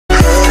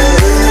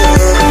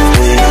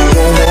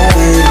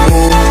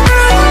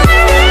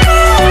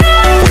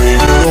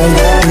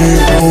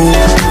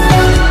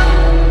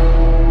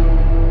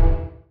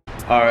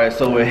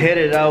So we're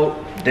headed out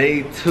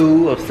day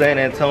 2 of San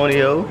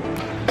Antonio.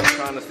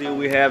 Trying to see what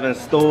we have in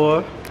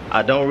store.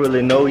 I don't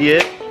really know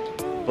yet,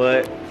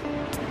 but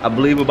I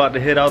believe we're about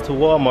to head out to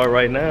Walmart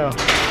right now.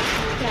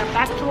 Yeah,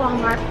 back to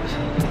Walmart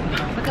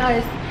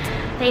because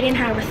they didn't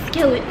have a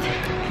skillet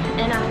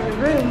in our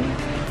room.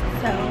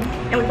 So,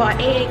 and we bought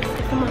eggs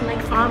because someone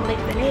likes omelets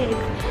and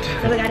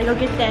eggs. So we gotta go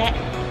get that.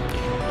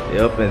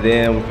 Yep, and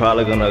then we're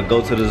probably gonna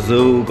go to the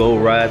zoo, go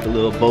ride the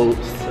little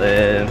boats,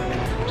 and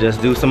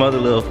just do some other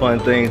little fun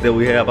things that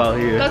we have out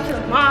here. Go to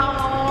the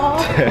mall.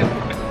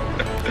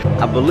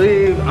 I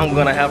believe I'm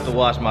gonna have to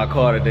wash my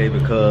car today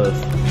because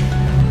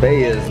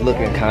Faye is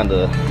looking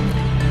kinda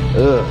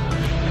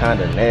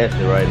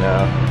nasty right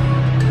now.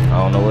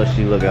 I don't know what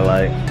she's looking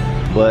like,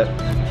 but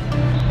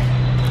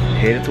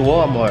headed to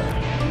Walmart.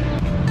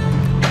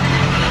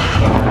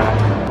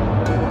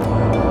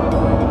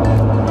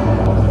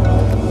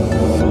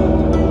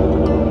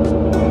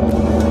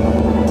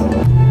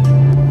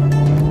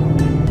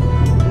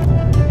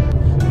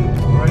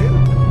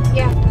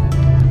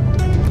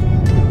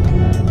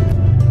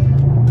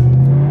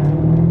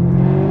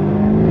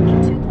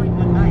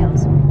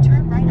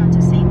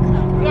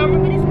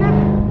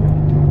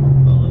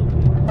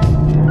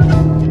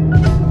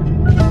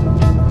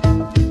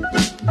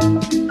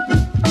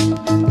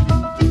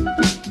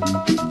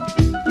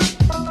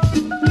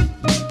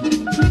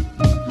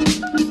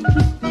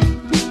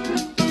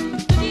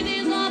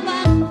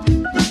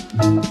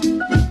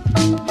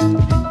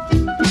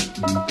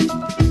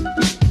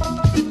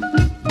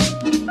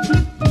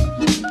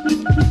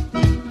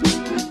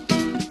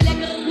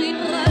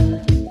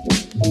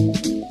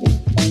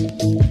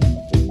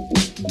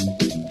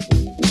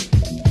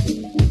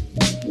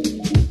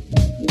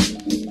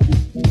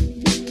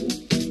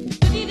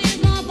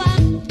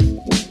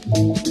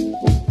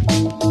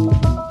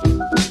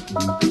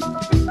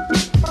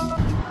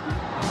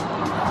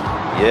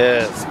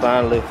 Yes,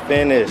 finally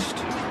finished.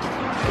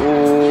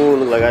 Ooh,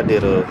 look like I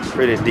did a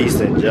pretty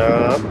decent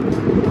job.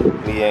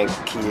 Me and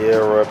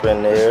Kiera up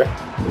in there.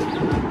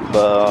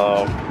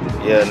 But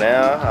yeah,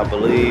 now I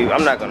believe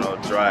I'm not gonna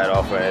dry it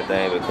off or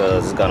anything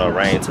because it's gonna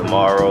rain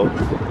tomorrow.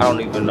 I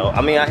don't even know.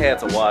 I mean, I had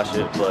to wash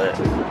it, but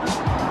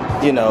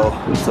you know,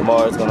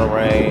 tomorrow's gonna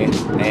rain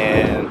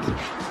and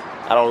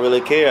I don't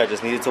really care. I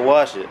just needed to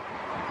wash it.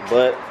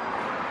 But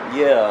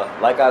yeah,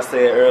 like I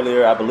said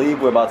earlier, I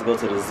believe we're about to go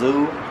to the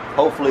zoo.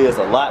 Hopefully it's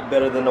a lot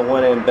better than the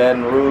one in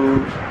Baton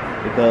Rouge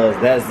because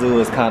that zoo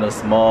is kind of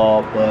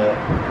small, but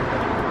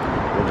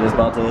we're just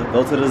about to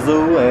go to the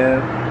zoo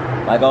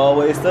and like I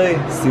always say,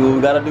 see what we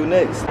gotta do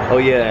next. Oh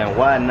yeah, and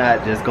why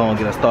not just go and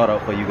get a start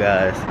up for you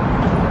guys.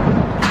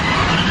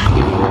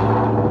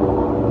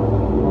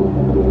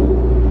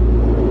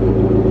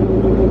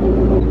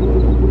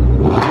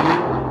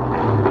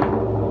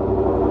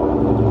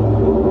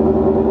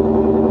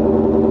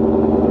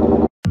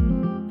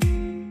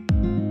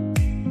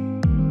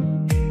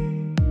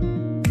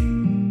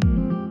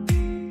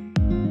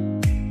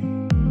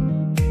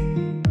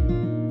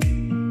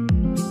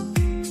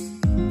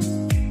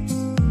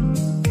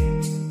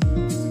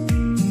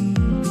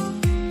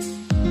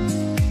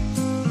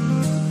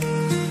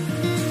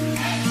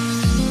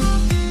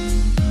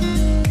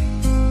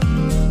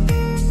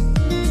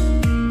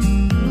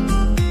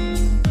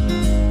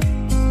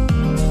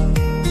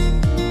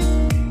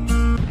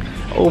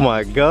 Oh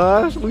my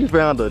gosh, we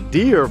found a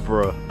deer,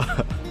 bro.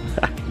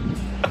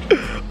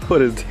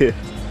 What is this?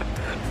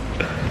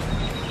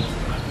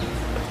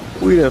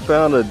 We done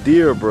found a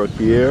deer, bro,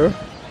 Kiera.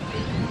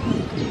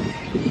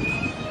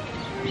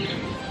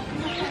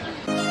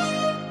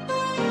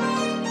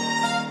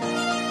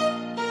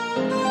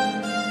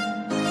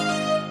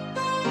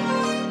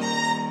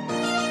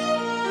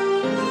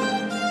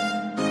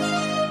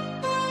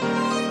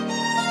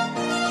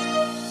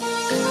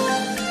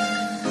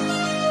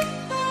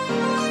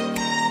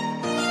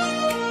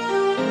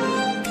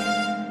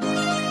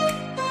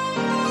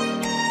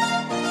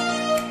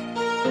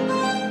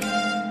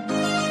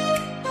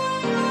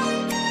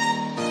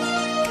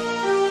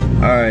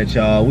 Alright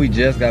y'all, we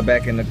just got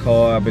back in the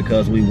car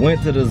because we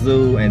went to the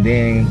zoo and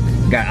then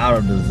got out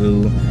of the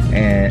zoo.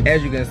 And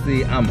as you can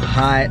see, I'm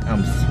hot,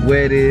 I'm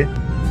sweaty.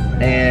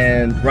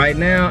 And right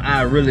now,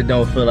 I really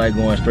don't feel like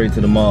going straight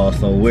to the mall.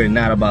 So we're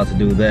not about to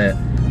do that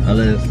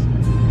unless,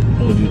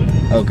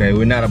 okay,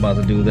 we're not about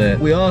to do that.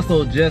 We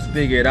also just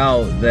figured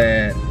out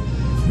that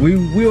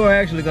we were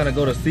actually gonna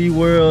go to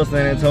SeaWorld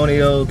San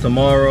Antonio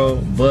tomorrow,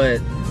 but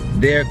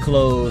they're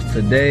closed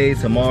today,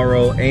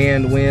 tomorrow,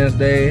 and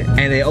Wednesday,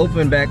 and they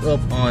open back up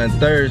on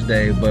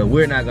Thursday, but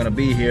we're not gonna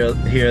be here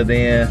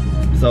then,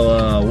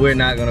 so we're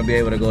not gonna be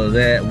able to go to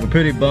that. We're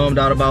pretty bummed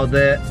out about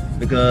that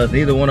because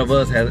neither one of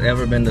us has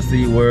ever been to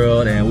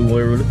SeaWorld, and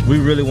we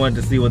really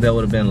wanted to see what that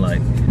would have been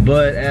like.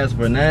 But as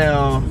for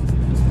now,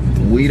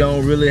 we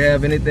don't really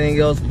have anything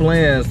else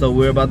planned, so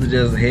we're about to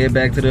just head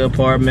back to the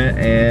apartment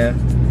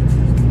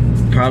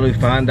and probably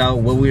find out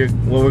what we're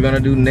gonna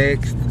do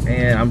next.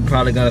 And I'm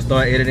probably gonna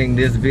start editing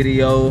this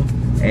video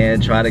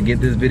and try to get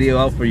this video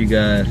out for you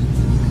guys.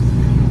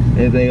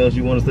 Anything else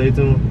you want to say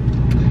to him?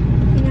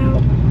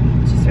 No,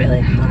 just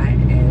really hot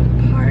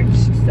and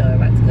parched, so we're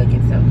about to go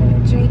get something to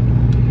drink.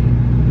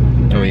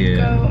 Might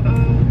go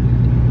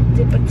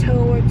dip a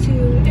toe or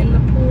two in the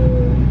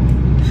pool.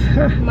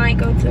 Might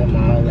go to the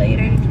mall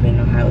later, depending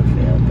on how we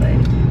feel. But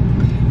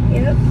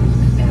yep,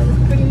 that was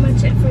pretty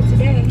much it for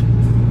today.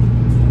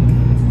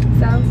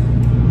 So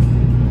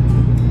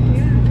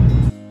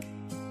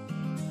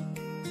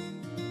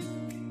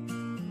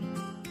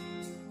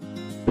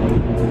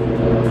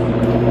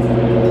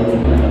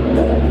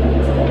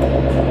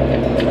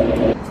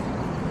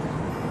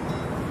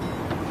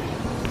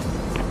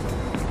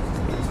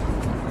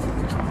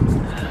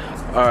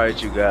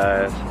Alright, you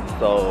guys,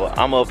 so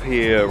I'm up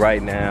here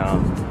right now.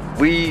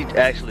 We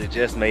actually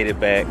just made it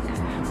back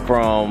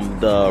from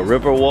the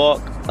river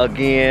walk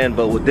again,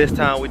 but with this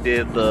time we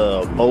did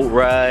the boat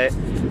ride,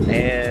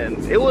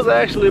 and it was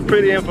actually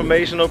pretty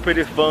informational,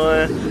 pretty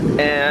fun.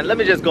 And let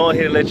me just go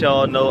ahead and let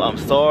y'all know I'm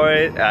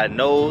sorry. I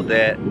know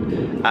that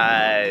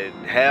I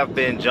have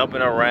been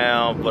jumping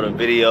around for the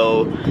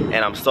video, and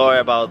I'm sorry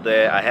about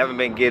that. I haven't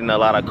been getting a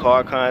lot of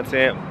car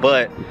content,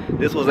 but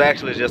this was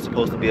actually just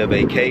supposed to be a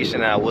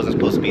vacation. I wasn't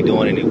supposed to be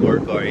doing any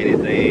work or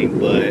anything,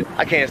 but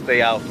I can't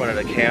stay out front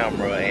of the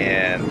camera,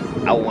 and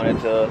I wanted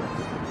to,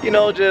 you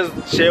know,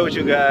 just share with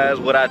you guys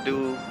what I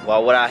do,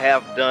 or what I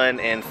have done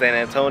in San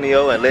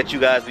Antonio, and let you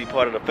guys be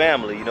part of the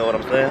family, you know what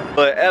I'm saying?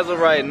 But as of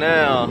right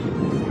now,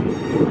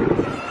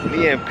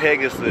 me and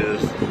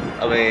Pegasus,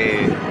 I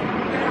mean,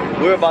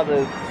 we're about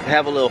to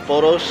have a little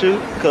photo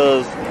shoot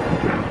because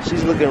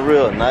she's looking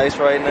real nice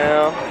right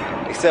now,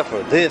 except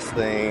for this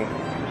thing.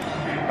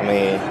 I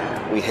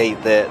mean, we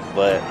hate that,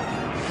 but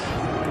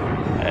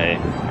hey,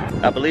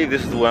 I believe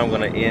this is where I'm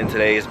gonna end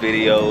today's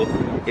video.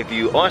 If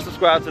you aren't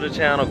subscribed to the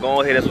channel,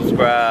 go ahead and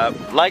subscribe.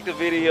 Like the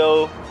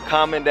video,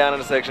 comment down in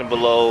the section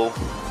below.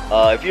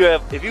 If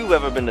you've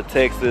ever been to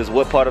Texas,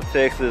 what part of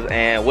Texas,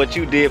 and what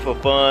you did for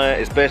fun,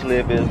 especially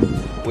if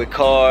it's with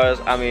cars.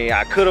 I mean,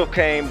 I could have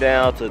came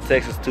down to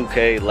Texas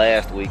 2K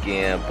last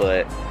weekend,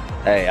 but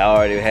hey, I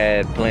already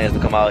had plans to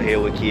come out here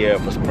with Kiera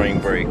for spring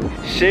break.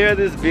 Share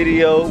this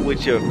video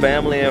with your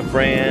family and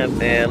friends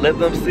and let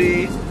them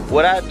see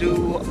what I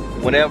do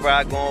whenever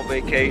I go on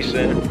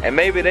vacation, and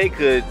maybe they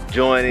could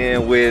join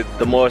in with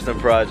the Morrison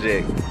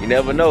project. You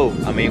never know.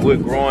 I mean, we're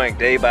growing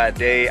day by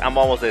day. I'm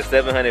almost at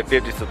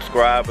 750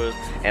 subscribers,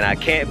 and I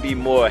can't be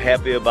more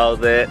happy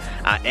about that.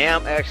 I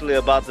am actually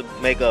about to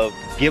make a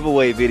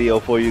giveaway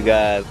video for you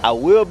guys. I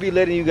will be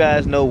letting you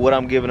guys know what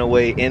I'm giving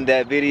away in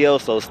that video,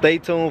 so stay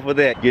tuned for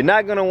that. You're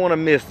not gonna want to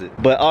miss it.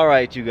 But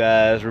alright, you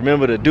guys,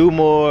 remember to do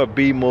more,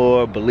 be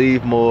more,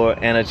 believe more,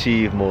 and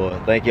achieve more.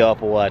 Thank y'all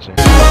for watching.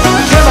 Can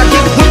I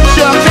get with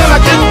ya? Can I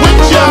get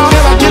with ya?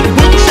 Can I get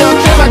with ya?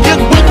 Can I get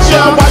with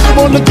ya? Why you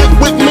wanna get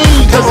with me?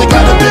 Cause it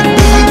got a big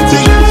B-U-T-C.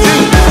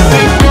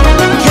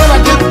 Can I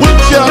get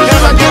with ya?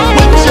 Can I get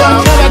with ya?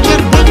 Can I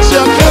get with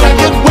ya? Can I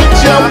get with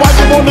ya? Why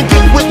you wanna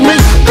get with me?